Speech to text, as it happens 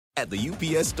At the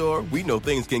UPS Store, we know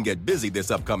things can get busy this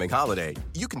upcoming holiday.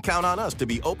 You can count on us to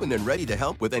be open and ready to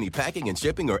help with any packing and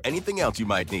shipping or anything else you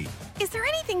might need. Is there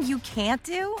anything you can't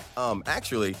do?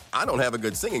 Actually, I don't have a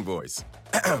good singing voice.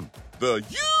 The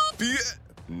UPS...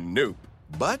 Nope.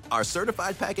 But our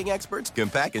certified packing experts can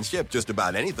pack and ship just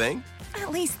about anything.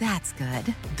 At least that's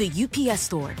good. The UPS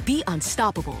Store. Be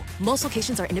unstoppable. Most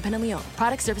locations are independently owned.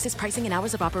 Product, services, pricing, and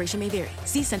hours of operation may vary.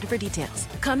 See Center for details.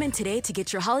 Come in today to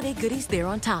get your holiday goodies there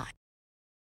on time.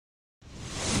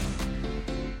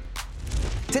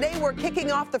 Today, we're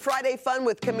kicking off the Friday fun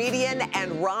with comedian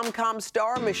and rom-com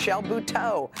star Michelle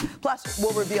Buteau. Plus,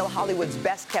 we'll reveal Hollywood's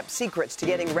best-kept secrets to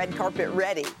getting red carpet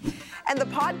ready. And the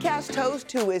podcast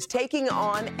host who is taking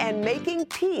on and making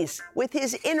peace with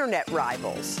his internet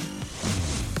rivals.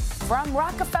 From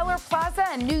Rockefeller Plaza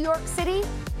in New York City,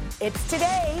 it's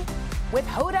Today with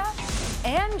Hoda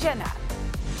and Jenna.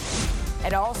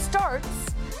 It all starts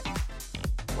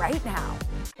right now.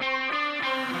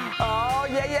 Oh,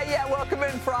 yeah. Welcome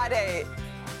in Friday.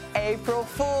 April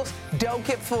Fools. Don't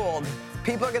get fooled.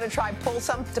 People are going to try and pull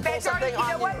something on you. You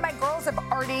know what? My girls have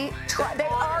already tried. They've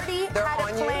already had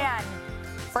a plan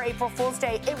for April Fool's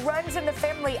Day. It runs in the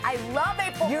family. I love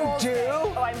April Fool's Day. You do?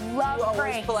 Oh, I love pranks. You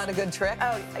always pull out a good trick?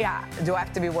 Oh, yeah. Do I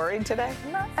have to be worried today?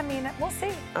 No, I mean, we'll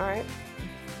see. All right.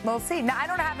 We'll see. Now, I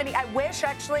don't have any. I wish,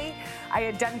 actually, I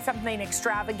had done something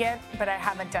extravagant, but I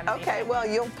haven't done anything. Okay, well,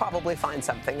 you'll probably find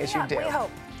something as you do. We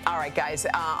hope. All right, guys.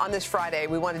 On this Friday,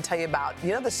 we want to tell you about,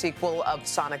 the sequel of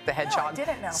Sonic the Hedgehog? No, I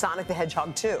didn't know. Sonic the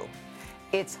Hedgehog 2.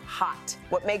 It's hot.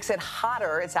 What makes it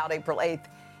hotter, it's out April 8th,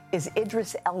 is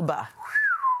Idris Elba.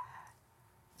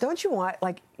 Don't you want,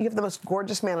 you have the most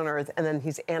gorgeous man on earth, and then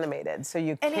he's animated, so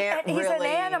you can't he's really...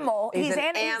 an animal. He's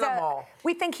an animal.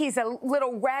 We think he's a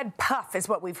little red puff, is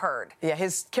what we've heard. Yeah,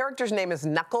 his character's name is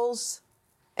Knuckles,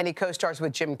 and he co-stars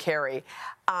with Jim Carrey.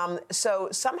 So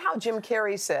somehow Jim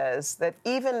Carrey says that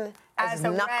even as a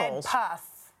Knuckles, red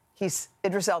puff,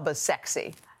 Idris Elba's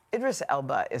sexy. Idris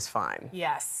Elba is fine.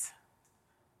 Yes.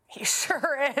 He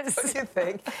sure is. What do you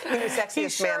think? He's the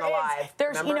sexiest man alive.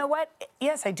 Remember? You know what?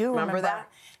 Yes, I do remember that.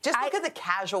 Just look at the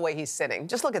casual way he's sitting.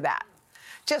 Just look at that.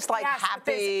 Just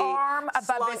happy. With his arm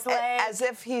above his leg. As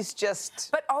if he's just...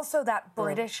 But also that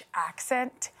British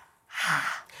accent.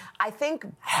 I think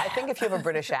if you have a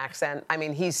British accent,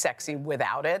 he's sexy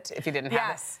without it, if he didn't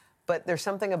have it. But there's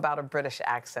something about a British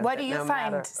accent. What do you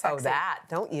find sexy? Oh, that,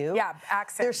 don't you? Yeah,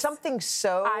 accents. There's something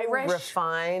so Irish.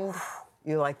 Refined.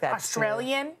 You like that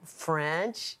Australian? Too.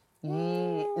 French?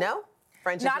 No?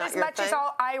 French is not as your much thing? as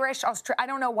all Irish. I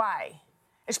don't know why.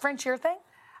 Is French your thing?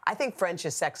 I think French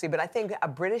is sexy, but I think a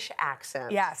British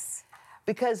accent. Yes.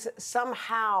 Because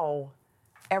somehow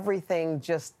everything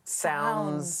just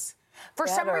sounds For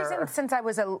better. some reason, since I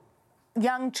was a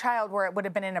young child where it would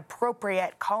have been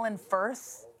inappropriate, Colin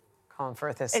Firth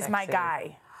is sexy. My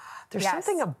guy. There's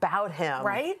something about him.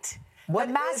 Right? What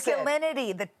the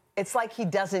masculinity, It's like he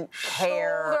doesn't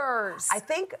care. Shoulders. I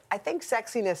think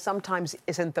sexiness sometimes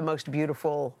isn't the most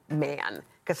beautiful man.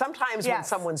 Because sometimes when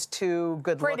someone's too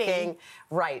good looking,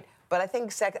 right. But I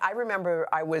think I remember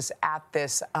I was at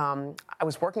this, I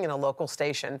was working in a local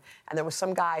station, and there was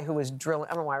some guy who was drilling,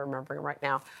 I don't know why I'm remembering it right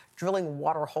now, drilling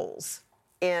water holes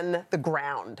in the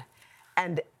ground.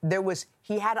 And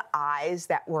he had eyes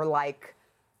that were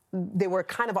they were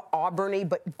kind of auburny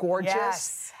but gorgeous.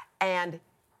 Yes. And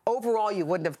overall, you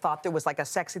wouldn't have thought there was a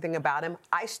sexy thing about him.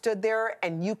 I stood there,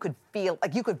 and you could feel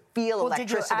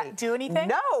electricity. Did you do anything?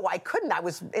 No, I couldn't. I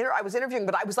was interviewing,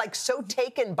 but I was so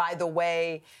taken by the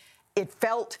way it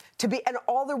felt to be, and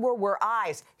all there were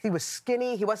eyes. He was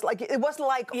skinny. He wasn't it wasn't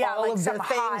all of the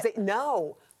things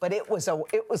no. But it was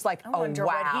like, I wonder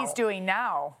wow. what he's doing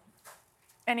now.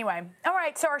 Anyway, all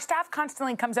right. So our staff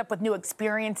constantly comes up with new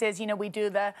experiences. We do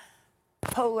the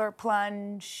polar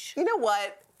plunge. You know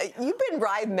what? You've been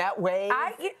riding that wave.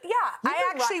 I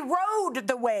actually rode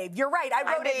the wave. You're right. I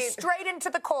rode it straight into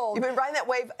the cold. You've been riding that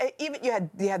wave. Even you had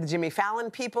the Jimmy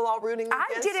Fallon people all rooting against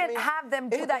me. I didn't have them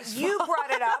do that. You brought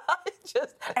it up.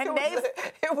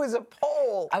 It was a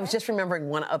poll. I was just remembering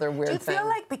one other weird thing. Do you feel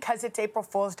like because it's April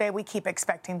Fool's Day, we keep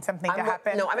expecting something to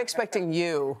happen? No, I'm expecting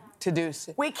you to do.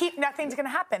 Nothing's going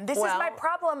to happen. This is my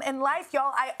problem in life,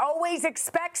 y'all. I always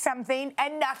expect something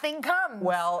and nothing comes.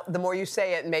 Well, the more you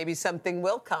say it, maybe something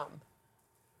will come.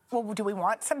 Well, do we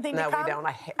want something to come? No, we don't.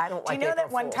 I don't like April Do you know that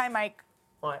one Fools. time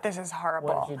What? This is horrible.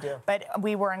 What did you do? But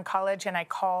we were in college, and I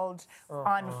called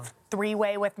on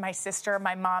three-way with my sister,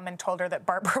 my mom, and told her that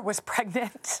Barbara was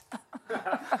pregnant.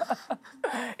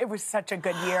 It was such a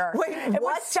good year. Wait, it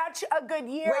was such a good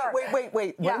year. Wait.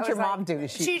 What did your mom do?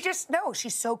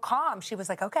 She's so calm. She was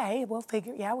like, okay, we'll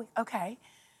figure, okay.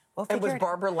 And was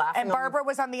Barbara laughing? And Barbara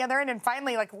was on the other end, and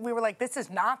finally, like, we were like, this is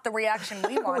not the reaction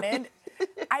we wanted.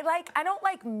 I don't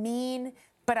like mean,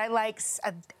 but I like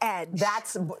edge.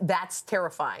 That's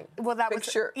terrifying. Well, that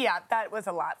was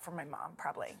a lot for my mom,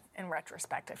 probably. In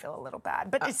retrospect, I feel a little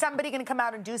bad. But is somebody going to come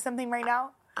out and do something right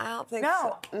now? I don't think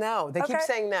so. No, they keep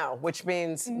saying no, which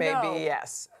means maybe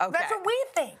yes. Okay. That's what we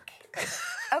think.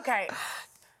 Okay.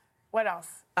 What else?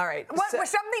 All right.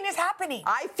 Something is happening.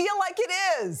 I feel like it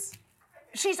is.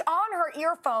 She's on her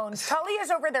earphones.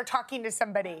 Talia's over there talking to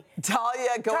somebody.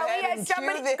 Talia, go ahead and cue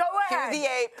the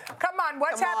ape. Come on,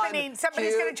 what's happening?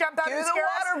 Somebody's going to jump out and scare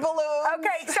us? Cue the water balloon.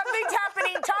 Okay, something's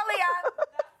happening. Talia.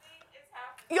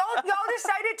 Y'all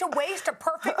decided to waste a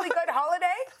perfectly good holiday?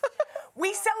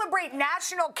 We celebrate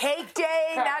National Cake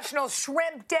Day, National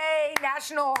Shrimp Day,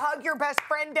 National Hug Your Best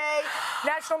Friend Day,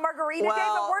 National Margarita Day,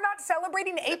 but we're not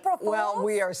celebrating April Fools? Well,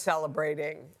 we are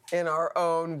celebrating in our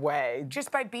own way. Just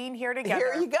by being here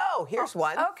together. Here you go. Here's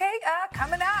one. Okay,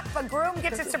 coming up, a groom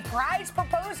gets a surprise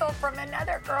proposal from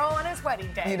another girl on his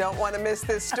wedding day. You don't want to miss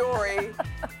this story.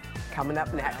 Coming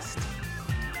up next.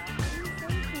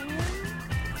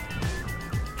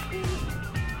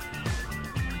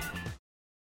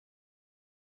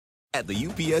 At the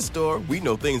UPS Store, we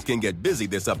know things can get busy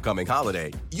this upcoming holiday.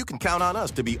 You can count on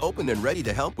us to be open and ready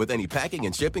to help with any packing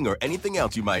and shipping or anything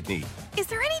else you might need. Is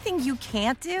there anything you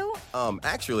can't do?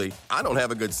 Actually, I don't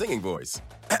have a good singing voice.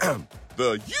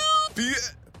 The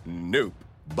UPS... Nope.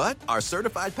 But our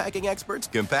certified packing experts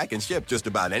can pack and ship just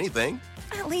about anything.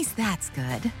 At least that's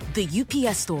good. The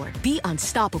UPS Store. Be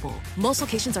unstoppable. Most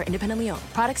locations are independently owned.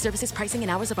 Product, services, pricing, and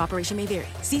hours of operation may vary.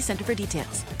 See Center for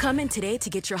details. Come in today to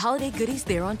get your holiday goodies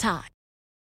there on time.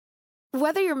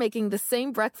 Whether you're making the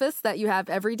same breakfast that you have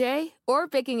every day or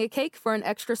baking a cake for an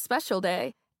extra special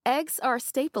day, eggs are a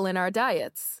staple in our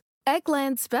diets.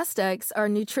 Eggland's best eggs are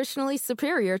nutritionally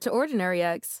superior to ordinary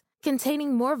eggs,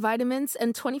 containing more vitamins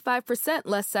and 25%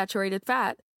 less saturated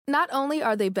fat. Not only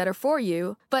are they better for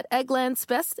you, but Eggland's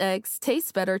best eggs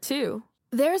taste better too.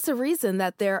 There's a reason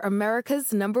that they're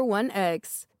America's #1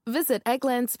 eggs. Visit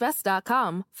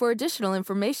egglandsbest.com for additional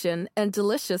information and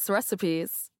delicious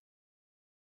recipes.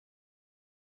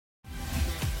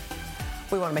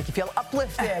 We want to make you feel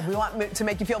uplifted. We want to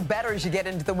make you feel better as you get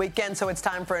into the weekend. So it's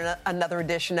time for another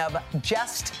edition of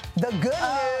Just the Good News.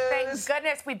 Thank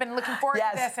goodness. We've been looking forward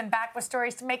to this and back with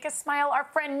stories to make us smile. Our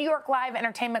friend, New York Live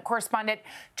entertainment correspondent,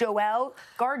 Joelle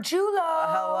Gargiulo.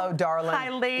 Hello, darling. Hi,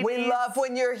 ladies. We love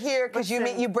when you're here because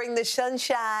you bring the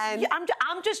sunshine. Yeah,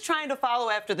 I'm just trying to follow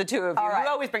after the two of you. Right. You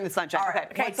always bring the sunshine. All right.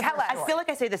 Okay, tell us. I feel like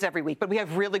I say this every week, but we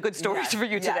have really good stories for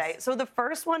you today. So the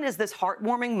first one is this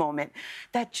heartwarming moment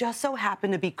that just so happened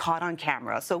to be caught on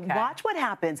camera. So watch what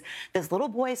happens. This little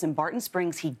boy is in Barton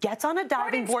Springs. He gets on a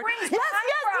diving board.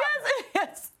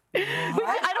 Yes.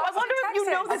 I wonder if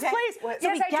you know this place. So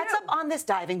he gets up on this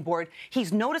diving board.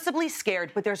 He's noticeably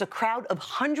scared, but there's a crowd of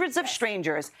hundreds of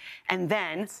strangers. And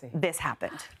then this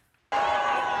happened.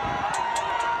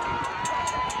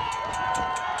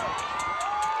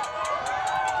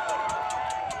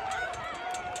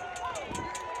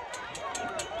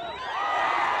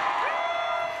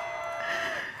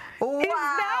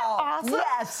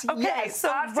 Yes. Okay, Yes. so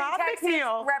Rob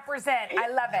McNeil represent. I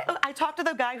love it. I talked to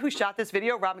the guy who shot this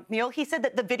video, Rob McNeil. He said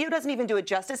that the video doesn't even do it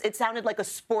justice. It sounded like a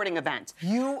sporting event.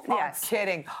 You are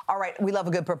kidding. All right, we love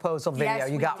a good proposal video.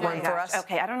 Yes, you got one for us?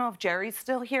 Okay, I don't know if Jerry's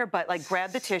still here, but like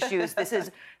grab the tissues.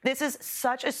 This is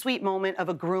such a sweet moment of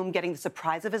a groom getting the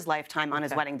surprise of his lifetime on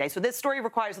his wedding day. So this story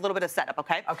requires a little bit of setup,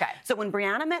 okay? Okay. So when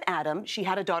Brianna met Adam, she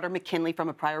had a daughter, McKinley, from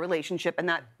a prior relationship, and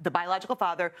that the biological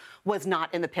father was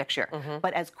not in the picture.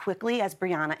 But as quickly as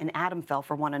Brianna and Adam fell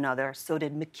for one another, so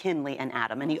did McKinley and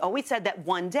Adam. And he always said that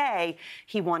one day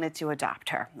he wanted to adopt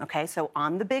her. Okay, so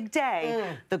on the big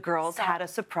day, the girls had a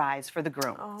surprise for the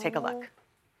groom. Take a look.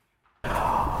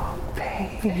 Oh,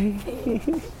 baby.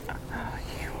 You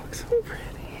look so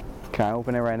pretty. Can I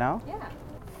open it right now? Yeah.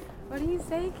 What do you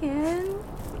say, Ken?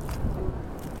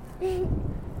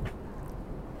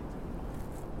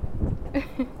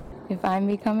 If I'm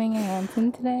becoming a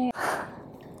Hanson today,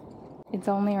 it's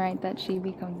only right that she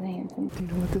becomes a Hanson. Do you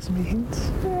know what this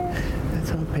means?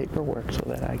 It's on paperwork so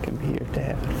that I can be your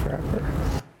dad forever.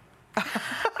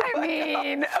 I mean,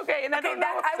 mean, okay, and I don't know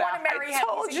I want to marry him.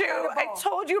 I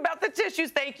told you about the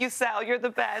tissues. Thank you, Sal. You're the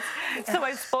best. So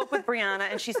I spoke with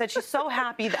Brianna, and she said she's so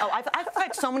happy. I've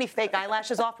cut so many fake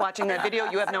eyelashes off watching that video.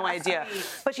 You have no idea.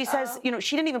 But she says,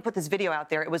 she didn't even put this video out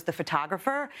there. It was the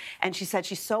photographer, and she said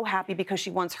she's so happy because she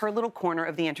wants her little corner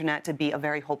of the internet to be a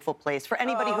very hopeful place for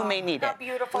anybody who may need it. How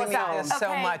beautiful. We need this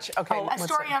so much. Okay, a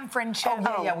story on friendship.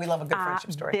 Yeah, we love a good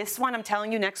friendship story. This one, I'm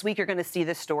telling you, next week you're going to see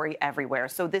this story everywhere.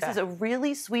 So this is a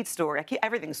really sweet story.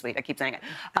 Everything's sweet. I keep saying it.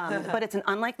 But it's an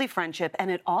unlikely friendship, and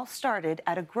it all started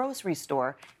at a grocery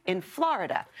store in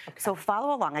Florida. So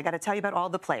follow along. I got to tell you about all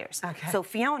the players. So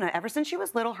Fiona, ever since she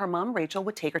was little, her mom, Rachel,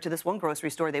 would take her to this one grocery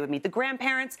store. They would meet the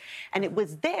grandparents, and it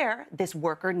was there this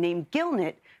worker named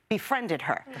Gilnett befriended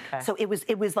her. So it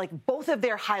was like both of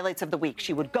their highlights of the week.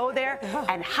 She would go there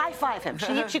and high five him.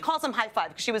 She calls him high five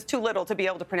because she was too little to be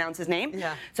able to pronounce his name.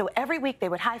 So every week they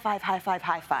would high five, high five,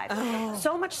 high five.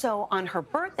 So much so on her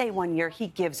birthday one year, he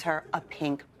gives her a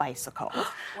pink bicycle.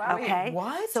 Okay?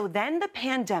 What? So then the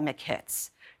pandemic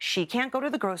hits. She can't go to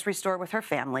the grocery store with her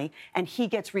family, and he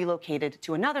gets relocated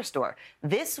to another store.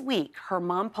 This week, her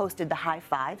mom posted the high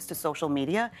fives to social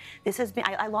media. This has been,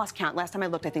 I lost count. Last time I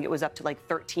looked, I think it was up to like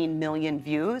 13 million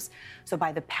views. So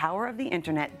by the power of the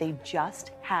internet, they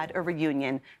just had a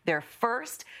reunion, their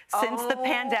first since the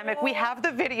pandemic. We have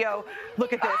the video.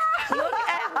 Look at this. Look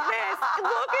at this.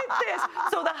 Look at this.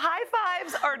 So the high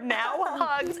fives are now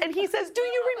hugs, and he says, "Do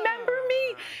you remember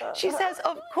me?" She says,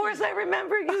 "Of course I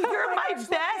remember you. You're my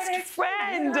best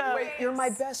friend." Wait, you're my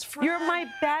best friend. You're my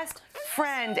best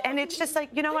friend. And it's just like,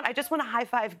 you know what? I just want to high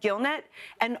five Gilnett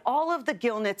and all of the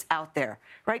Gilnetts out there,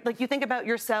 right? Like you think about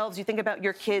yourselves, you think about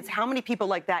your kids. How many people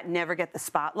like that never get the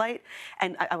spotlight?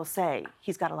 And I will say,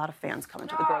 he's got a lot of fans coming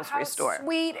to the grocery store.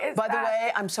 Sweet is By the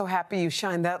way, I'm so happy you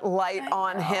shined that light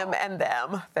on him and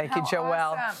them. Thank you,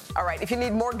 Joelle. Awesome. All right, if you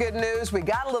need more good news, we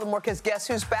got a little more, because guess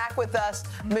who's back with us?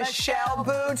 Michelle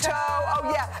Buteau.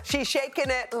 Oh, yeah, she's shaking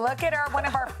it. Look at her, one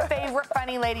of our favorite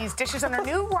funny ladies. Dishes on her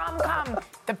new rom-com,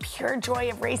 The Pure Joy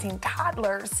of Raising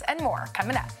Toddlers, and more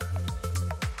coming up.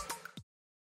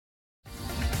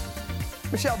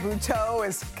 Michelle Buteau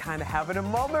is kind of having a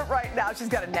moment right now. She's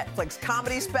got a Netflix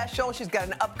comedy special. She's got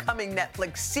an upcoming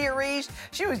Netflix series.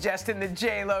 She was just in the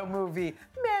J-Lo movie,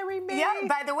 Marry Me. Yeah,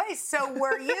 by the way, so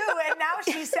were you. And now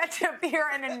she's set to appear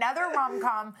in another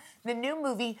rom-com, the new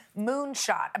movie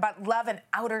Moonshot, about love in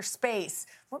outer space.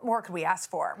 What more could we ask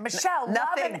for? Michelle,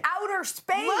 Nothing. Love in outer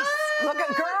space. Look at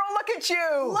you. Look at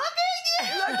you.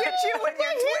 Look at you with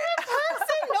your person.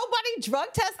 Nobody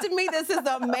drug tested me. This is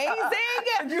amazing.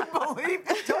 Can you believe?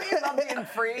 Don't you love being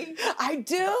free? I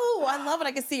do. I love it.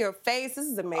 I can see your face. This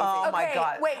is amazing. Oh, my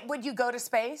God. Wait, would you go to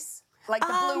space? Like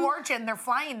the Blue Origin, they're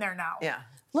flying there now. Yeah.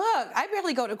 Look, I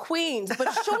barely go to Queens, but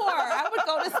sure, I would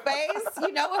go to space.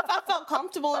 You know, if I felt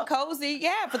comfortable and cozy,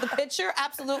 yeah, for the picture,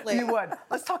 absolutely. You would.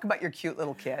 Let's talk about your cute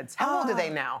little kids. How old are they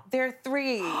now? They're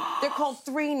 3. They're called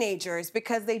three-nagers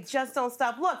because they just don't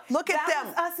stop. Look at them.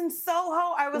 Was us in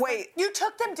Soho. I was Wait. You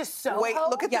took them to Soho? Wait,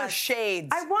 look at their shades.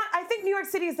 I think New York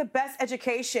City is the best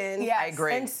education. Yes. I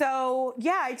agree. And so,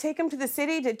 yeah, I take them to the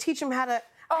city to teach them how to.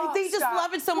 They just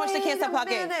love it so much they can't stop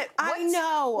talking. I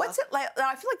know. What's it like?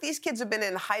 I feel like these kids have been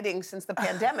in hiding since the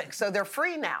pandemic, so they're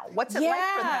free now. What's it like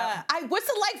for them? What's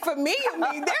it like for me? I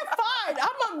mean, they're fine.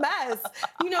 I'm a mess.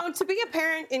 You know, to be a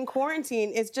parent in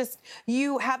quarantine is just,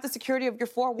 you have the security of your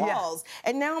 4 walls. Yeah.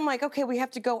 And now I'm like, okay, we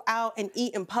have to go out and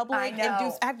eat in public.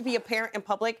 I have to be a parent in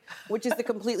public, which is a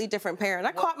completely different parent.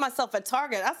 I caught myself at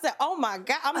Target. I said, oh my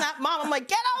God, I'm not mom. I'm like,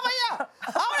 get over here.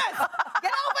 Otis,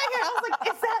 get over here. I was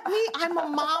like, is that me? I'm a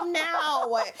mom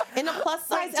now in a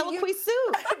plus-size Eloquii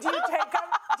suit.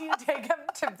 Do you take them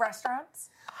to restaurants?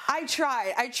 I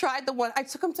tried the one. I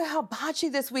took him to Hibachi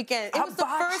this weekend. It was the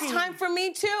first time for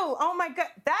me too. Oh my God!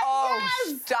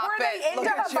 Stop Were it! They into Look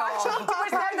at Hibachi? y'all.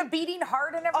 Was that the beating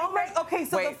heart and everything? Oh my! Okay,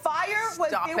 so the fire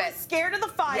was. They were scared of the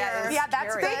fire. Yeah,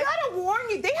 that's good. They gotta warn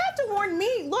you. They have to warn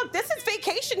me. Look, this is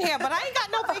vacation here, but I ain't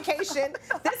got no vacation.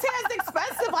 This hair is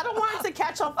expensive. I don't want it to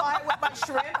catch on fire with my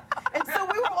shrimp. And so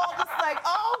we were all just like,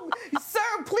 oh,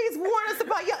 sir, please warn us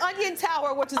about your onion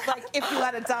tower, which is like if you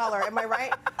had $1. Am I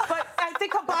right? But I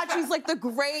think Hibachi's like the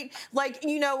great,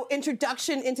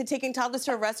 introduction into taking toddlers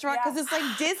to a restaurant, because it's like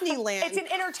Disneyland. It's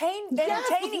entertaining. Yes,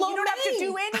 You don't have to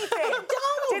do anything. I don't.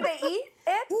 Did they eat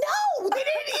it? No, they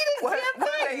didn't eat it. What do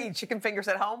they eat? Chicken fingers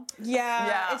at home?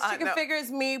 Yeah, it's chicken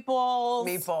fingers, meatballs.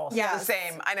 Meatballs. Yeah, the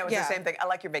same. I know, it's the same thing. I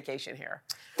like your vacation here.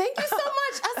 Thank you so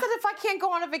much. I said if I can't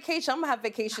go on a vacation, I'm going to have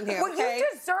vacation here, Well, you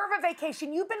deserve a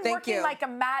vacation. You've been working like a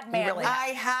madman. Really I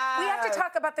have. We have to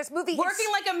talk about this movie.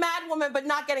 Working like a madwoman, but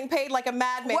not getting paid like a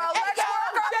madman. Well, let's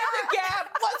work on gender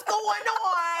gap. What's going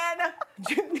on?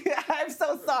 I'm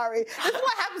so sorry. This is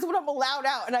what happens when I'm allowed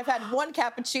out and I've had one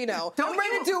cappuccino. I'm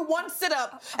ready to do one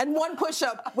sit-up and one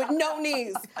push-up with no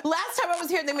knees. Last time I was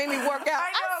here, they made me work out.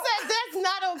 I said, that's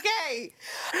not okay.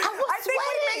 I think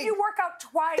we made you work out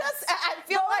twice. I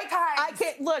feel like I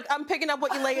can't. Look, I'm picking up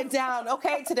what you lay it down.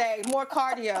 Okay, today, more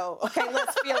cardio. Okay,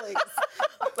 less feelings.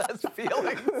 Less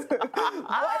feelings.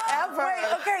 Whatever.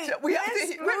 Wait, okay,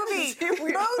 this movie,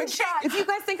 Moonshot. If you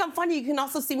guys think I'm funny, you can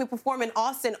also see me perform in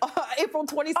Austin, April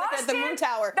 22nd at the Moon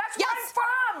Tower. That's where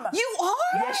I'm from. You are?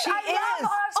 Yes, she is.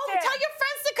 Love Austin. Oh, tell your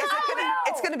friends to come.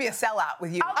 It's going to be a sellout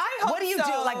with you. I hope what do you so.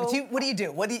 do? Like, what do you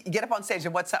do? What do you get up on stage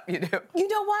and what's up? You do? You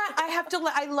know what?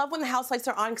 I love when the house lights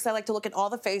are on because I like to look at all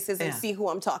the faces and see who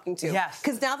I'm talking to. Yes.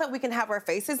 Because now that we can have our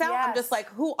faces out, I'm just like,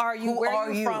 who are you? Where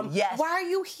are you from? Yes. Why are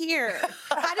you here?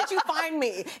 How did you find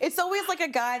me? It's always like a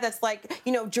guy that's like,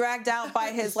 dragged out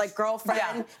by his like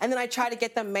girlfriend, and then I try to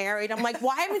get them married. I'm like,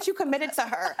 why haven't you committed to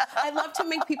her? I love to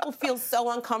make people feel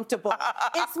so uncomfortable.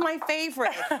 It's my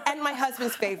favorite and my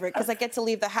husband's favorite because I get to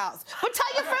leave the house. But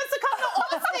tell your friends to come to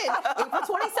Austin, April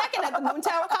 22nd at the Moon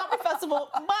Tower Comedy Festival.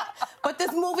 But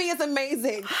this movie is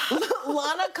amazing.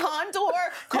 Lana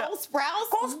Condor, Cole Sprouse.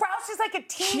 Cole Sprouse is like a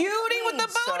teen cutie with the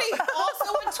booty.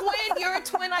 Also a twin. You're a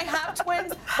twin. I have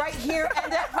twins right here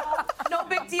and at home. No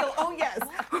big deal. Oh, yes.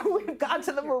 We've gone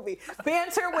to the movie.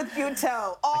 Banter with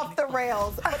Buteau. Off the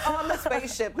rails. But on the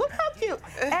spaceship. Look how cute.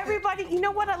 Everybody, you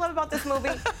know what I love about this movie?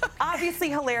 Obviously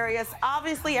hilarious.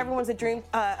 Obviously everyone's a dream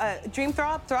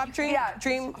throb? Yeah.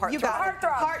 Dream. You got it.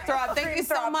 Heartthrob. Thank you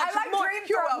so much. I like dream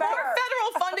throb better. More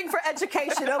federal funding for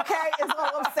education, okay, is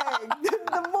all I'm saying.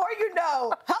 The more you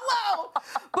know. Hello.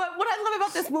 But what I love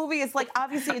about this movie is, like,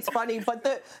 obviously it's funny, but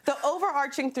the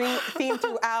overarching theme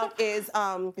throughout is,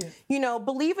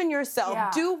 believe in yourself.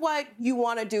 Yeah. Do what you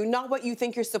want to do, not what you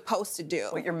think you're supposed to do.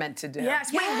 What you're meant to do.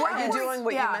 Yes. Wait, are you doing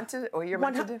what you're meant to do? Or you're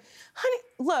meant to do? Honey,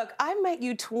 look, I met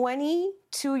you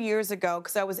 22 years ago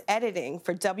because I was editing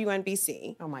for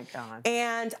WNBC. Oh, my God.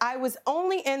 And I was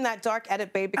only in that dark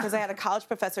edit bay because I had a college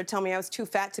professor tell me I was too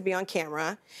fat to be on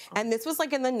camera. And this was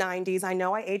like in the 90s. I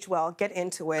know I age well. Get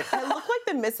into it. I look like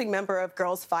the missing member of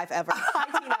Girls 5 Ever.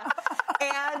 Hi, Tina.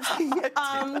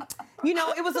 And,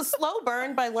 it was a slow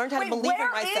burn, but I learned how to believe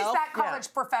in myself. Where is that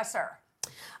college professor?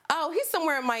 Oh, he's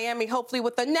somewhere in Miami, hopefully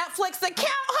with the Netflix account,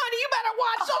 honey. You better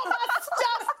watch all my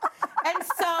stuff. And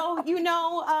so,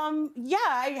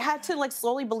 I had to like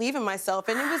slowly believe in myself.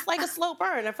 And it was like a slow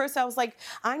burn. At first I was like,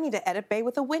 I need to edit bay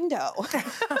with a window.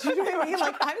 Do you know what I mean?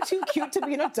 Like, I'm too cute to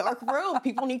be in a dark room.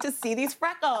 People need to see these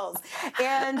freckles.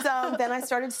 And then I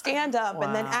started stand-up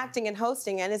and then acting and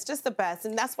hosting. And it's just the best.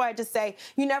 And that's why I just say,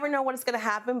 you never know what's going to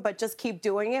happen, but just keep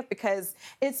doing it because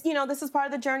it's, this is part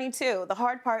of the journey too. The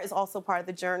hard part is also part of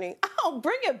the journey. Oh,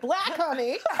 bring it black,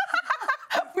 honey.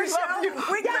 We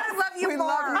gotta love you more.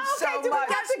 Love you so do much.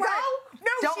 We have to go?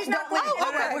 No, she's not leaving.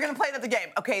 Okay, we're gonna play another game.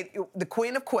 Okay, the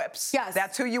Queen of Quips. Yes.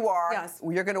 That's who you are. Yes.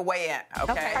 You're gonna weigh in.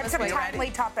 Okay. That's some timely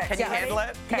topics. Can you handle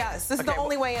it? Okay. Yes. This is the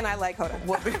only way in I like Hoda.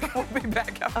 We'll be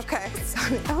back up. Okay.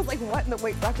 Sorry. I was like, what in the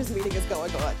wait doctor's meeting is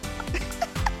going on?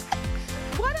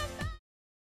 What is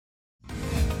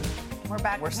We're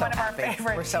back with one of our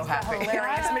favorites. We're so happy.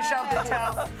 Hilarious. Michelle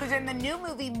Buteau, who's in the new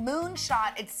movie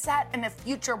Moonshot. It's set in a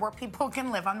future where people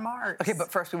can live on Mars. Okay, but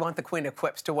first we want the Queen of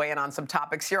Quips to weigh in on some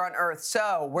topics here on Earth.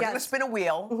 So we're going to spin a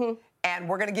wheel, and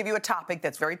we're going to give you a topic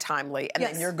that's very timely, and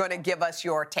then you're going to give us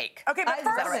your take. Okay, but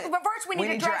first we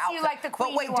need to dress you like the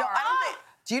queen you are.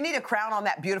 Do you need a crown on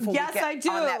that beautiful Yes, weekend, I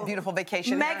do. on that beautiful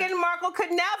vacation? Meghan Markle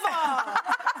could never.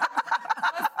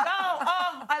 Let's go.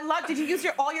 Oh, I love. Did you use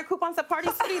all your coupons at Party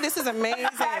City? This is amazing.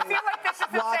 I feel like this is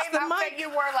the same outfit you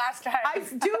wore last time. I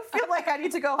do feel like I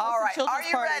need to go. All right, are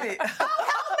you ready? Oh,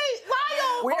 help me,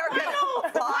 Lyle. We are going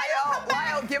to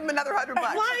Lyle, give him another $100.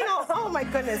 Lionel, oh my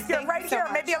goodness. You're right here.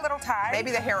 So maybe a little tie.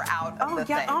 Maybe the hair out of the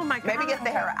thing. Oh my God. Maybe get the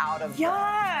hair out of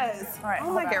Yes. All right.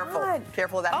 Oh my God.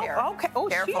 Careful of that hair. Okay. Oh,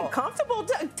 careful. She's comfortable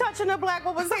touching a black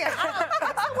woman's hair.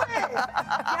 That's the way.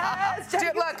 Yes.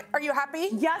 Jenna, look, are you happy?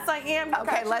 Yes, I am.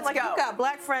 Okay, let's go. You got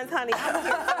black friends, honey. I'm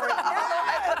here for it.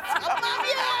 Yes. I love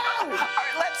you. All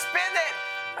right, let's spin it.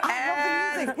 I love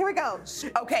the music. Here we go.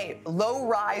 Okay,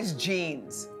 low-rise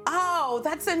jeans. Oh,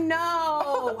 that's a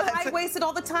no. High-waisted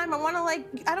all the time. I don't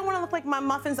want to look like my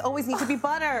muffins always need to be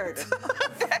buttered.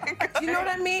 Do you know what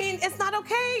I mean? It's not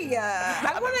okay.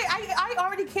 I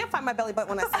already can't find my belly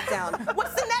button when I sit down.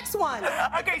 What's the next one?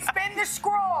 Okay, spin the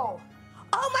scroll.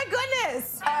 Oh my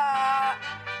goodness.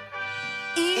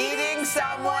 Eating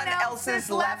someone else's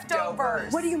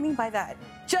leftovers. What do you mean by that?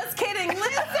 Just kidding.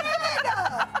 Listen.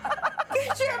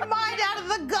 Get your mind out of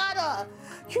the gutter.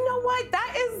 You know what?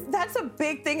 That's a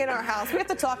big thing in our house. We have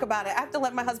to talk about it. I have to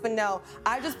let my husband know.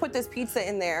 I just put this pizza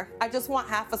in there. I just want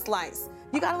half a slice.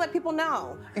 You gotta let people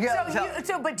know.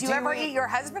 But do you ever eat your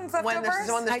husband's leftovers?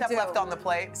 When there's stuff left on the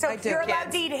plate. So you're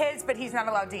allowed to eat his, but he's not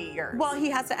allowed to eat yours. Well, he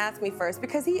has to ask me first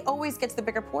because he always gets the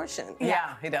bigger portion.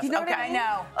 Yeah, he does. You know okay, what I mean? I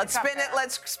know. Let's spin it.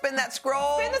 Let's spin that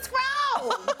scroll. Spin the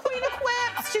scroll. Queen of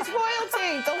Quips. She's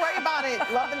royalty. Don't worry about it.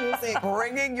 Love the music.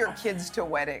 Bringing your kids to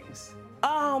weddings.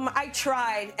 I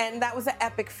tried, and that was an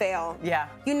epic fail. Yeah.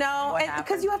 You know, What and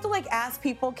because you have to like ask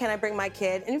people, can I bring my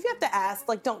kid? And if you have to ask,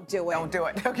 like, don't do it. Don't do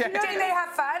it. Okay. You know Did they have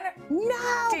fun?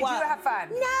 No. Did you have fun?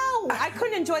 No. I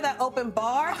couldn't enjoy that open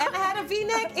bar, and I had a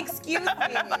V-neck. Excuse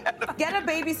me. Get a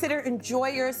babysitter. Enjoy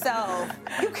yourself.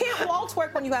 You can't wall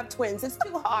twerk when you have twins. It's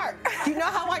too hard. Do you know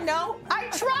how I know? I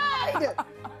tried.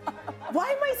 Why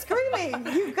am I screaming?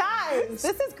 You guys,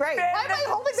 this is great. Why am I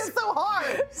holding this so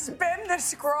hard? Spin the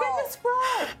scroll. Spin the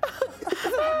scroll. This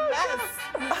is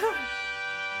a mess.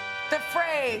 The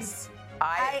phrase,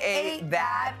 I ate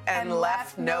that and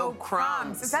left no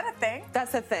crumbs. Is that a thing?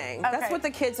 That's a thing. Okay. That's what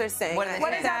the kids are saying. What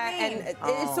does that mean? And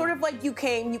it's sort of like you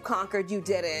came, you conquered, you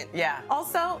didn't. Yeah.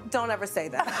 Also, don't ever say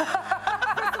that.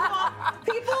 First of all,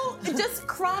 people just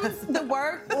crumbs the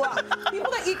word.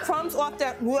 People that eat crumbs off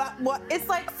their what? It's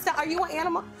like, are you an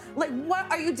animal? Like, what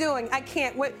are you doing? I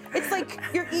can't. What? It's like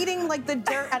you're eating like the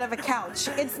dirt out of a couch.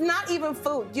 It's not even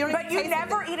food. You don't. But you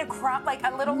never eat a crumb, like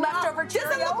a little leftover Cheerio?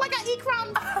 Doesn't look like I eat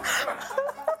crumbs.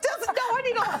 Doesn't. No, I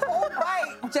need a whole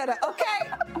bite, Jenna. Okay.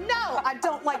 No, I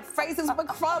don't like phrases with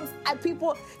crumbs. And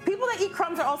people that eat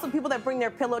crumbs are also people that bring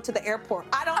their pillow to the airport.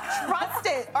 I don't trust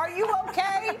it. Are you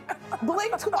okay?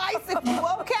 Blink twice if you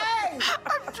okay.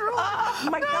 I'm drooling. Oh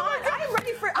my God. I'm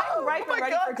ready for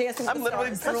Dancing with I'm the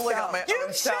literally Stars. drooling on my You own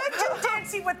should self. do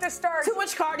Dancing with the Stars. Too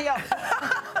much cardio.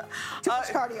 Too much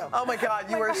cardio. Oh my God,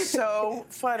 you are so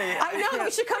funny. I know.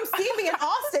 You should come see me in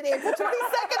Austin April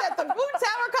 22nd at the Moon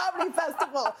Tower Comedy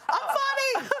Festival. I'm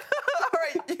funny. All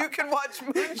right, you can watch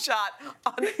Moonshot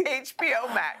on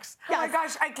HBO Max. Oh my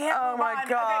gosh, I can't Oh move my on.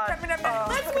 God. Okay, coming up next.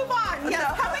 Let's move on.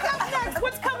 Yeah, coming up next.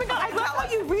 What's coming up? I love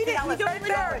how you read it. You don't Right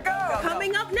there, go.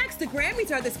 Coming up next, the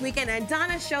Grammys are this weekend, and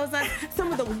Donna shows us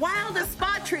some of the wildest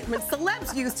spa treatments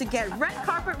celebs use to get red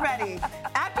carpet ready.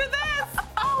 After this,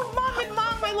 Mom and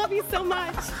Mom, I love you so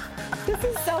much. This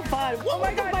is so fun. Oh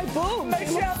my God, my boobs.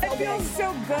 Michelle, it feels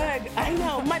so good. I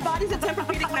know. My body's a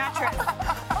Tempur-Pedic mattress.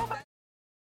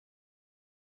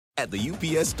 At the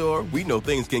UPS Store, we know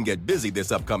things can get busy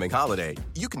this upcoming holiday.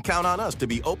 You can count on us to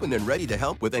be open and ready to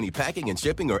help with any packing and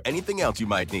shipping or anything else you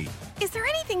might need. Is there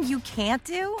anything you can't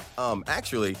do?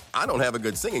 Actually, I don't have a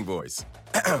good singing voice.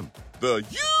 The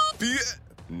UPS...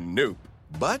 Nope.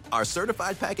 But our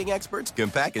certified packing experts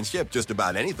can pack and ship just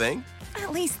about anything.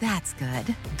 At least that's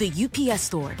good. The UPS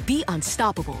Store. Be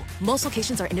unstoppable. Most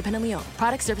locations are independently owned.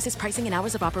 Product, services, pricing, and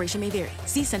hours of operation may vary.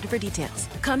 See Center for details.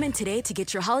 Come in today to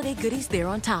get your holiday goodies there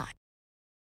on time.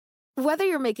 Whether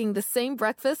you're making the same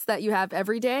breakfast that you have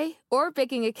every day or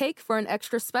baking a cake for an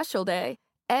extra special day,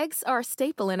 eggs are a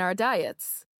staple in our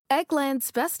diets.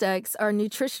 Eggland's best eggs are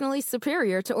nutritionally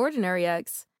superior to ordinary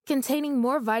eggs, containing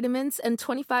more vitamins and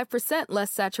 25%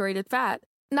 less saturated fat.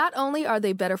 Not only are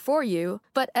they better for you,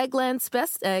 but Eggland's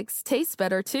best eggs taste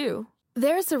better too.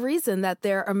 There's a reason that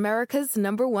they're America's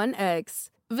 #1 eggs.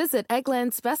 Visit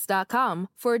egglandsbest.com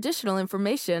for additional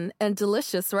information and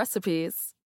delicious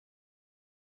recipes.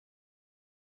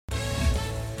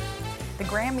 The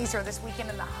Grammys are this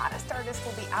weekend, and the hottest artists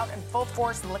will be out in full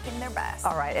force looking their best.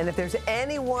 All right, and if there's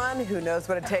anyone who knows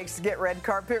what it takes to get red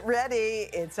carpet ready,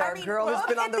 it's our girl who's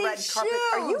been on the red carpet.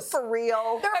 Are you for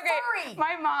real? They're furry.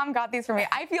 My mom got these for me.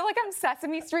 I feel like I'm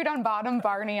Sesame Street on bottom,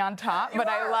 Barney on top, but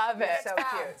I love it. So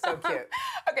cute, so cute.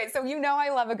 Okay, so you know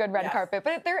I love a good red carpet,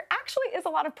 but there actually is a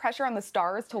lot of pressure on the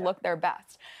stars to look their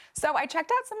best. So I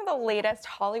checked out some of the latest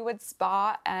Hollywood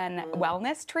spa and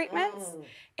wellness treatments,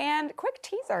 and quick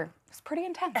teaser, it's pretty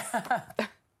intense.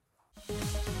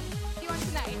 You want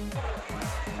tonight?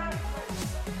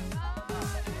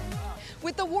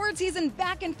 With the award season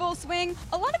back in full swing,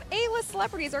 a lot of A-list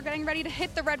celebrities are getting ready to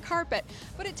hit the red carpet.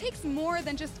 But it takes more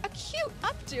than just a cute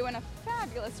updo and a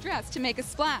fabulous dress to make a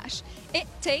splash. It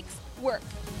takes work.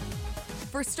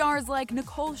 For stars like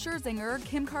Nicole Scherzinger,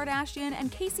 Kim Kardashian, and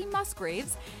Casey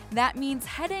Musgraves, that means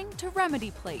heading to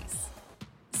Remedy Place.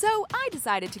 So I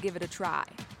decided to give it a try.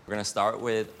 We're gonna start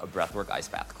with a breathwork ice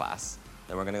bath class.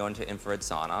 Then we're gonna go into infrared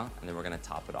sauna, and then we're gonna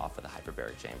top it off with a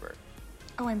hyperbaric chamber.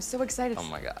 Oh, I'm so excited. Oh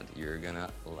my God, you're gonna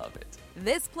love it.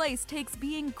 This place takes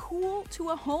being cool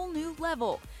to a whole new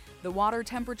level. The water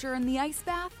temperature in the ice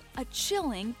bath, a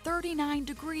chilling 39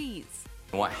 degrees.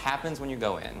 And what happens when you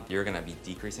go in, you're gonna be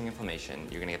decreasing inflammation,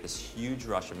 you're gonna get this huge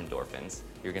rush of endorphins,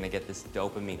 you're gonna get this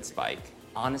dopamine spike.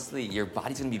 Honestly, your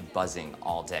body's gonna be buzzing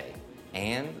all day.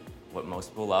 And what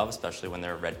most people love, especially when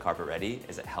they're red carpet ready,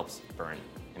 is it helps burn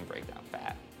and break down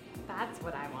fat. That's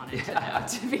what I wanted to know,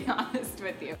 to be honest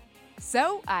with you.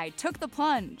 So I took the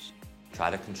plunge. Try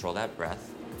to control that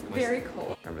breath. Very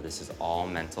cool. Remember, this is all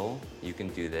mental. You can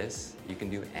do this. You can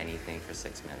do anything for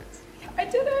 6 minutes. I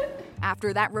did it.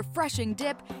 After that refreshing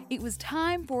dip, it was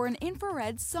time for an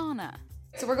infrared sauna.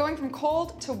 So we're going from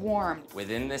cold to warm.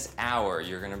 Within this hour,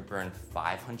 you're gonna burn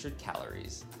 500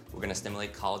 calories. We're gonna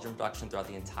stimulate collagen production throughout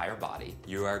the entire body.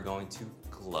 You are going to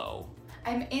glow.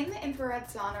 I'm in the infrared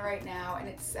sauna right now, and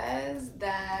it says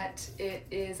that it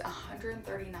is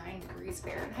 139 degrees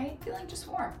Fahrenheit, feeling just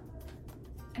warm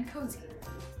and cozy.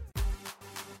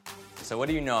 So what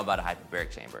do you know about a hyperbaric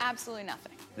chamber? Absolutely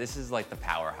nothing. This is like the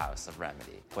powerhouse of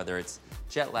remedy, whether it's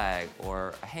jet lag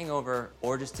or a hangover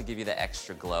or just to give you the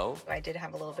extra glow. I did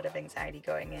have a little bit of anxiety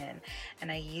going in,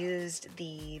 and I used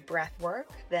the breath work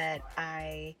that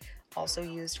I also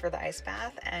used for the ice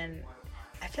bath, and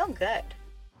I feel good.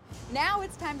 Now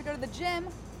it's time to go to the gym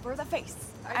for the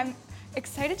face. I'm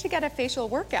excited to get a facial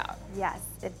workout. Yes.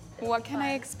 What can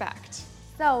I expect?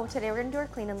 So today we're gonna do our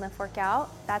clean and lift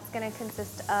workout. That's gonna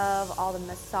consist of all the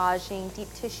massaging,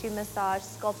 deep tissue massage,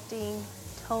 sculpting,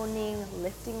 toning,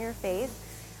 lifting your face.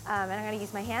 And I'm gonna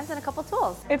use my hands and a couple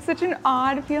tools. It's such an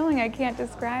odd feeling, I can't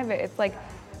describe it. It's like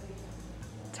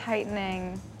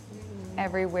tightening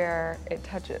everywhere it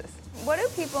touches. What do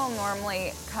people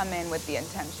normally come in with the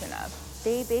intention of?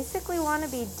 They basically wanna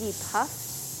be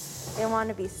depuffed. They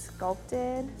wanna be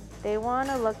sculpted. They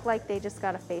wanna look like they just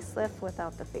got a facelift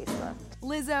without the facelift.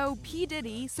 Lizzo, P.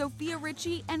 Diddy, Sophia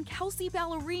Richie, and Kelsey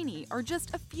Ballerini are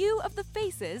just a few of the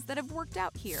faces that have worked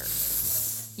out here.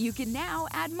 You can now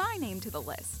add my name to the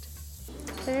list.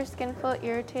 Does your skin feel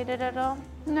irritated at all?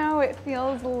 No, it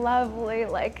feels lovely,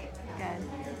 like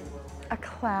a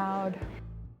cloud.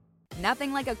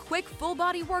 Nothing like a quick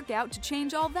full-body workout to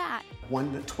change all that.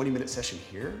 One 20-minute session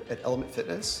here at Element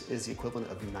Fitness is the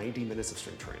equivalent of 90 minutes of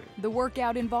strength training. The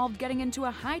workout involved getting into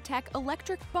a high-tech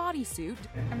electric bodysuit.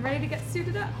 I'm ready to get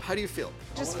suited up. How do you feel?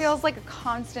 Just feels like a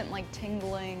constant,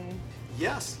 tingling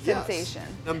sensation.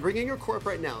 I'm bringing your core up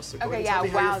right now, so go ahead and yeah, tell me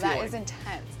how wow, you're feeling. that is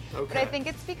intense. Okay. But I think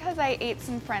it's because I ate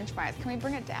some French fries. Can we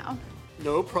bring it down?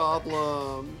 No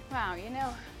problem. Wow,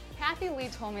 Kathy Lee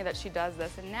told me that she does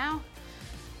this, and now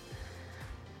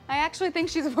I actually think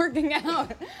she's working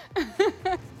out.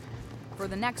 For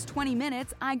the next 20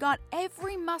 minutes, I got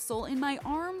every muscle in my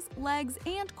arms, legs,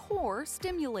 and core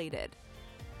stimulated.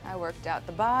 I worked out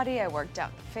the body, I worked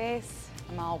out the face,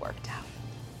 I'm all worked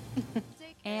out.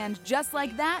 And just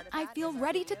like that, I feel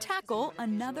ready to tackle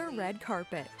another red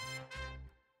carpet.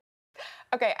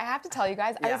 Okay, I have to tell you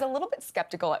guys, I was a little bit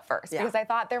skeptical at first because I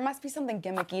thought there must be something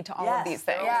gimmicky to all of these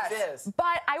things. Yes.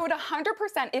 But I would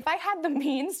 100%, if I had the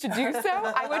means to do so,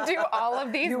 I would do all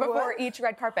of these before each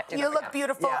red carpet. You look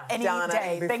beautiful any Donna,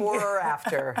 day. Before or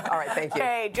after. All right, thank you.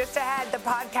 Okay, just ahead, the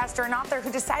podcaster and author who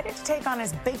decided to take on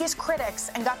his biggest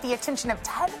critics and got the attention of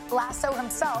Ted Lasso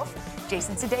himself,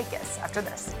 Jason Sudeikis, after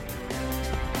this.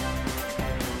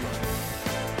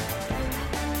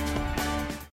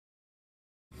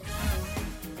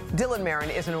 Dylan Marin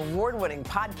is an award-winning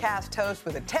podcast host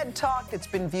with a TED Talk that's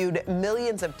been viewed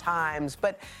millions of times,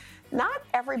 but not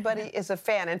everybody is a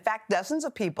fan. In fact, dozens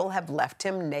of people have left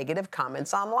him negative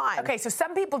comments online. Okay, so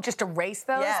some people just erase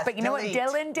those, but you know what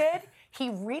Dylan did? He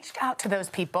reached out to those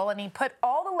people and he put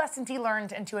all the lessons he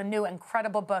learned into a new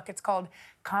incredible book. It's called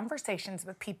Conversations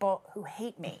with People Who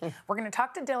Hate Me. We're going to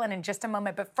talk to Dylan in just a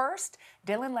moment, but first,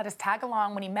 Dylan let us tag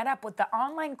along when he met up with the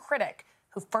online critic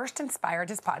who first inspired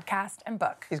his podcast and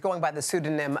book. He's going by the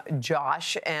pseudonym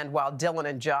Josh, and while Dylan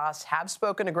and Josh have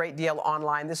spoken a great deal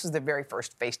online, this is the very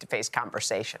first face-to-face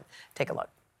conversation. Take a look.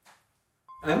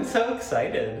 I'm so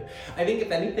excited. I think if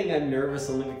anything, I'm nervous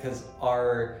only because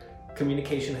our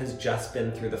communication has just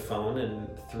been through the phone and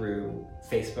through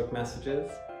Facebook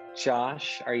messages.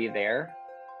 Josh, are you there?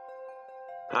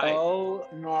 Hi. Oh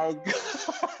my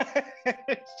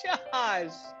God,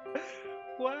 Josh.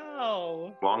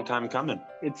 Wow. Long time coming.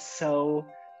 It's so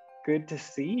good to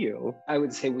see you. I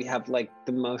would say we have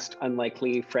the most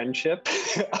unlikely friendship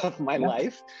of my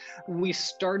life. We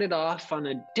started off on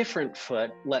a different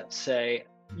foot, let's say.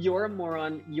 You're a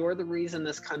moron. You're the reason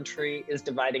this country is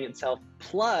dividing itself.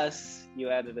 Plus,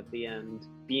 you added at the end,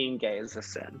 being gay is a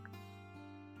sin.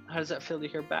 How does that feel to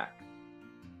hear back?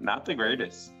 Not the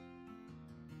greatest.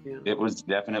 Yeah. It was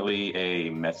definitely a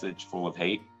message full of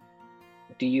hate.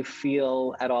 Do you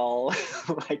feel at all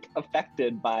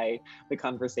affected by the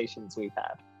conversations we've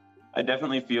had? I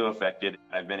definitely feel affected.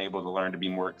 I've been able to learn to be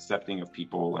more accepting of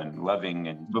people and loving.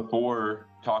 And before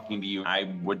talking to you,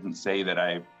 I wouldn't say that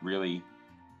I really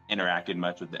interacted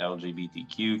much with the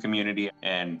LGBTQ community.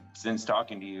 And since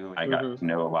talking to you, I got to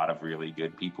know a lot of really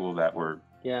good people that were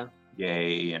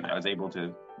gay, and I was able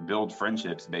to build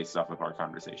friendships based off of our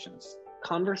conversations.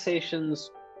 Conversations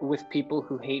with people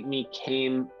who hate me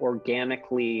came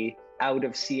organically out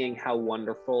of seeing how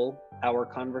wonderful our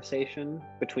conversation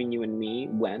between you and me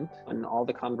went. And all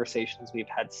the conversations we've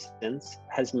had since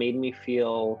has made me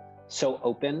feel so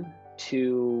open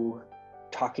to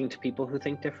talking to people who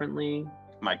think differently.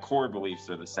 My core beliefs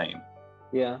are the same.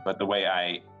 Yeah. But the way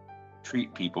I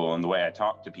treat people and the way I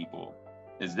talk to people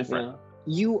is different. Yeah.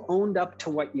 You owned up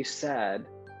to what you said,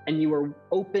 and you were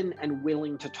open and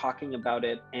willing to talking about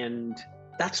it, and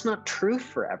that's not true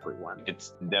for everyone.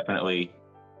 It's definitely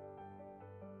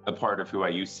a part of who I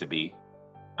used to be.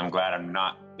 I'm glad I'm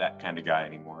not that kind of guy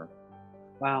anymore.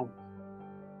 Wow.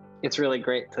 It's really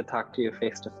great to talk to you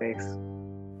face to face.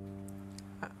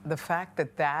 The fact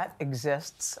that that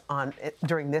exists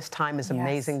during this time is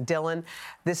amazing. Yes. Dylan,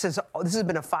 this has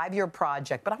been a 5-year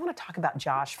project, but I want to talk about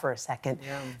Josh for a second.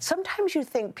 Yeah. Sometimes you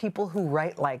think people who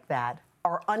write like that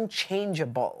are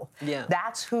unchangeable. Yeah.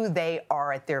 That's who they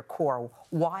are at their core.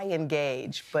 Why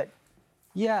engage? But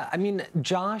yeah, I mean,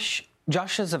 Josh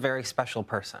is a very special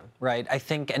person, right? I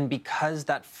think, and because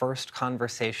that first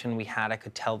conversation we had, I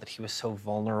could tell that he was so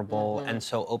vulnerable and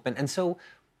so open. And so,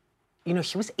 you know,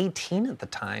 he was 18 at the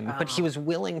time, but he was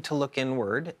willing to look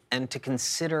inward and to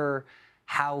consider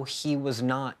how he was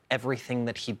not everything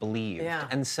that he believed. Yeah.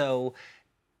 And so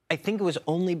I think it was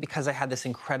only because I had this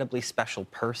incredibly special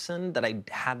person that I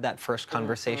had that first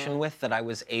conversation with that I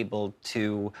was able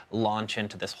to launch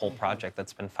into this whole project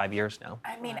that's been 5 years now.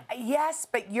 I mean, yes,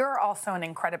 but you're also an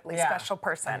incredibly special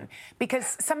person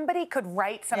because somebody could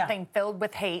write something filled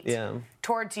with hate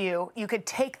towards you. You could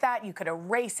take that, you could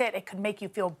erase it, it could make you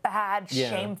feel bad,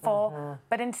 shameful,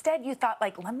 but instead you thought,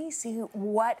 like, let me see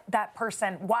why that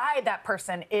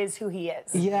person is who he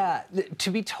is. Yeah,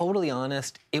 to be totally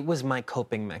honest, it was my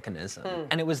coping mechanism.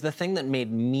 And it was the thing that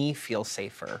made me feel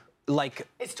safer. Like,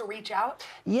 is to reach out?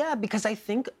 Yeah, because I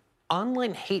think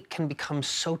online hate can become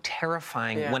so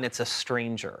terrifying when it's a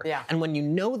stranger. Yeah. And when you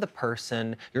know the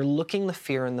person, you're looking the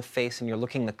fear in the face and you're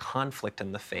looking the conflict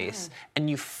in the face. And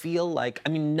you feel like, I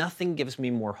mean, nothing gives me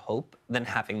more hope than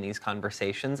having these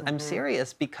conversations. I'm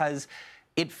serious, because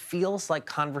it feels like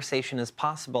conversation is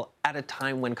possible at a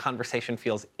time when conversation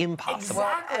feels impossible.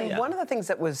 Exactly. And one of the things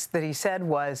that he said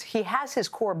was he has his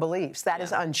core beliefs. That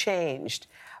is unchanged.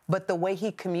 But the way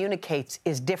he communicates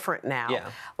is different now. Yeah.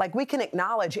 Like, we can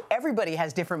acknowledge everybody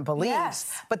has different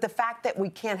beliefs, but the fact that we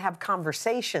can't have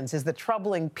conversations is the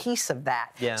troubling piece of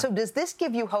that. Yeah. So does this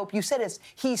give you hope? You said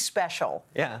he's special.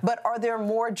 Yeah. But are there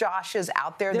more Joshes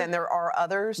out there than there are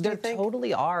others, do you think? There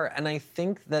totally are. And I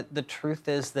think that the truth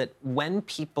is that when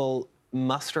people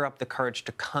muster up the courage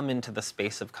to come into the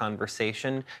space of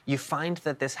conversation, you find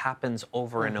that this happens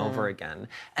over and over again.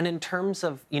 And in terms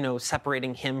of, you know,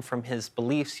 separating him from his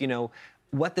beliefs, you know,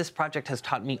 what this project has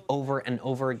taught me over and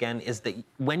over again is that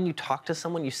when you talk to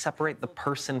someone, you separate the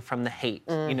person from the hate,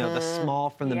 you know, the small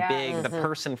from the big, the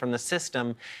person from the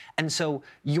system. And so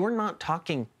you're not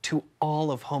talking to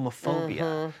all of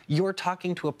homophobia. You're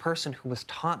talking to a person who was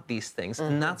taught these things.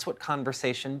 And that's what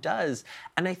conversation does.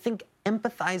 And I think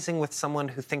empathizing with someone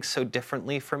who thinks so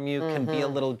differently from you can be a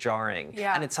little jarring.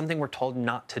 Yeah. And it's something we're told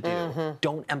not to do.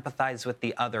 Don't empathize with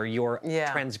the other. You're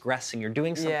transgressing. You're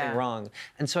doing something wrong.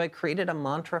 And so I created a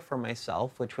mantra for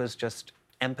myself, which was just,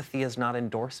 empathy is not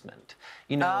endorsement.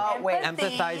 You know,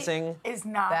 empathizing is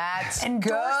not endorsement.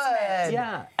 Good.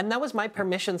 Yeah, and that was my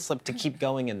permission slip to keep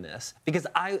going in this, because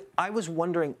I was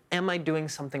wondering, am I doing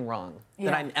something wrong?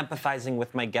 That I'm empathizing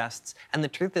with my guests. And the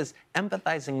truth is,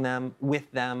 empathizing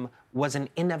with them was an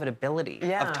inevitability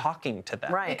of talking to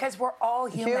them. Right. Because we're all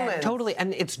human. Totally,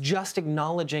 and it's just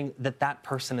acknowledging that that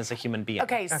person is a human being.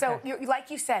 Okay, so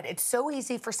like you said, it's so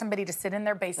easy for somebody to sit in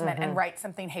their basement and write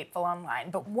something hateful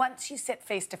online. But once you sit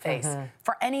face to face,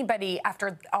 for anybody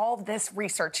after all this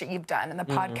research that you've done in the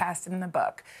podcast and in the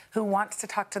book, who wants to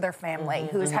talk to their family,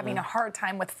 who is having a hard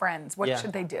time with friends, what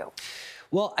should they do?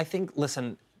 Well, I think,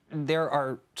 listen, there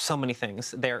are so many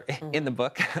things there in the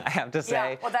book, I have to say.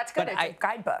 Yeah, well, that's good. It's a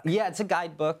guidebook. Yeah, it's a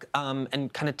guidebook,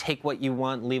 and kind of take what you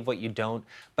want, leave what you don't.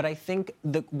 But I think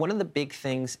one of the big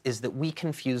things is that we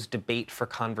confuse debate for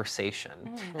conversation.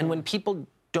 And when people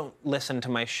don't listen to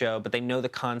my show, but they know the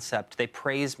concept. They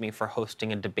praise me for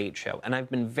hosting a debate show. And I've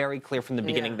been very clear from the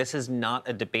beginning, this is not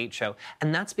a debate show.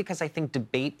 And that's because I think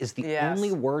debate is the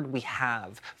only word we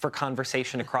have for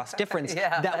conversation across difference.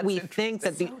 That we think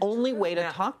that the only way to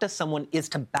talk to someone is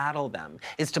to battle them,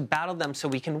 so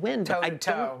we can win. Toe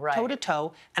to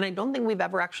toe. And I don't think we've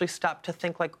ever actually stopped to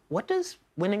think, like, what does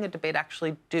winning a debate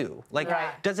actually do? Like,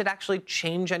 does it actually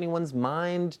change anyone's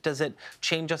mind? Does it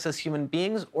change us as human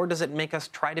beings? Or does it make us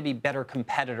try to be better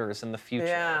competitors in the future?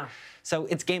 Yeah. So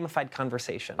it's gamified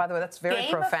conversation. By the way, that's very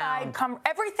profound.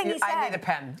 Everything he said. I need a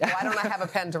pen. Why don't I have a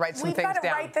pen to write some things down? We've got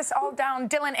to write this all down.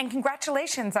 Dylan, and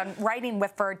congratulations on writing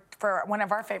for one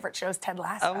of our favorite shows, Ted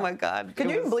Lasso. Oh, my God. Can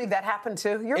you even believe that happened,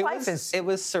 too? Your life is... It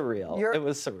was surreal. It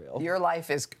was surreal. Your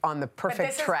life is on the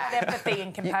perfect track. But this is what empathy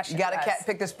and compassion You got to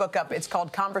pick this book up. It's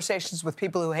called Conversations with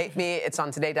People Who Hate Me. It's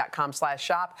on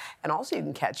today.com/shop. And also you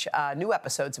can catch new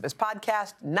episodes of his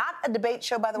podcast. Not a debate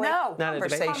show, by the way. No. Not a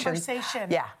debate. Conversation.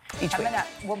 Yeah. Each week.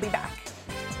 We'll be back.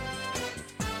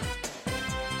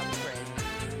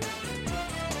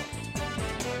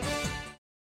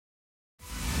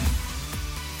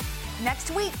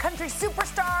 Next week, country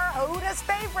superstar, Hoda's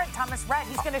favorite, Thomas Rhett.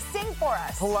 He's going to sing for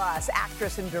us. Plus,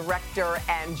 actress and director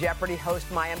and Jeopardy host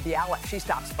Mayim Bialik. She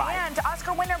stops by. And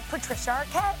Oscar winner Patricia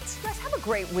Arquette. You guys have a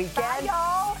great weekend. Bye,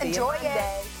 y'all. See Enjoy you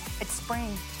Monday. it. It's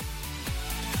spring.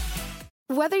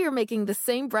 Whether you're making the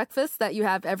same breakfast that you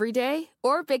have every day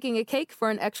or baking a cake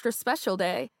for an extra special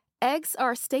day, eggs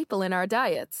are a staple in our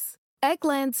diets.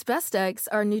 Eggland's best eggs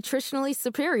are nutritionally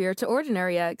superior to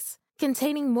ordinary eggs,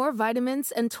 containing more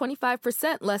vitamins and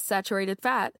 25% less saturated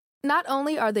fat. Not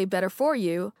only are they better for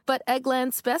you, but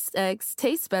Eggland's best eggs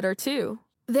taste better too.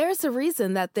 There's a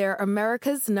reason that they're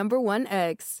America's #1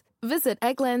 eggs. Visit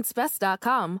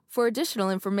egglandsbest.com for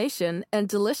additional information and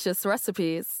delicious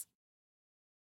recipes.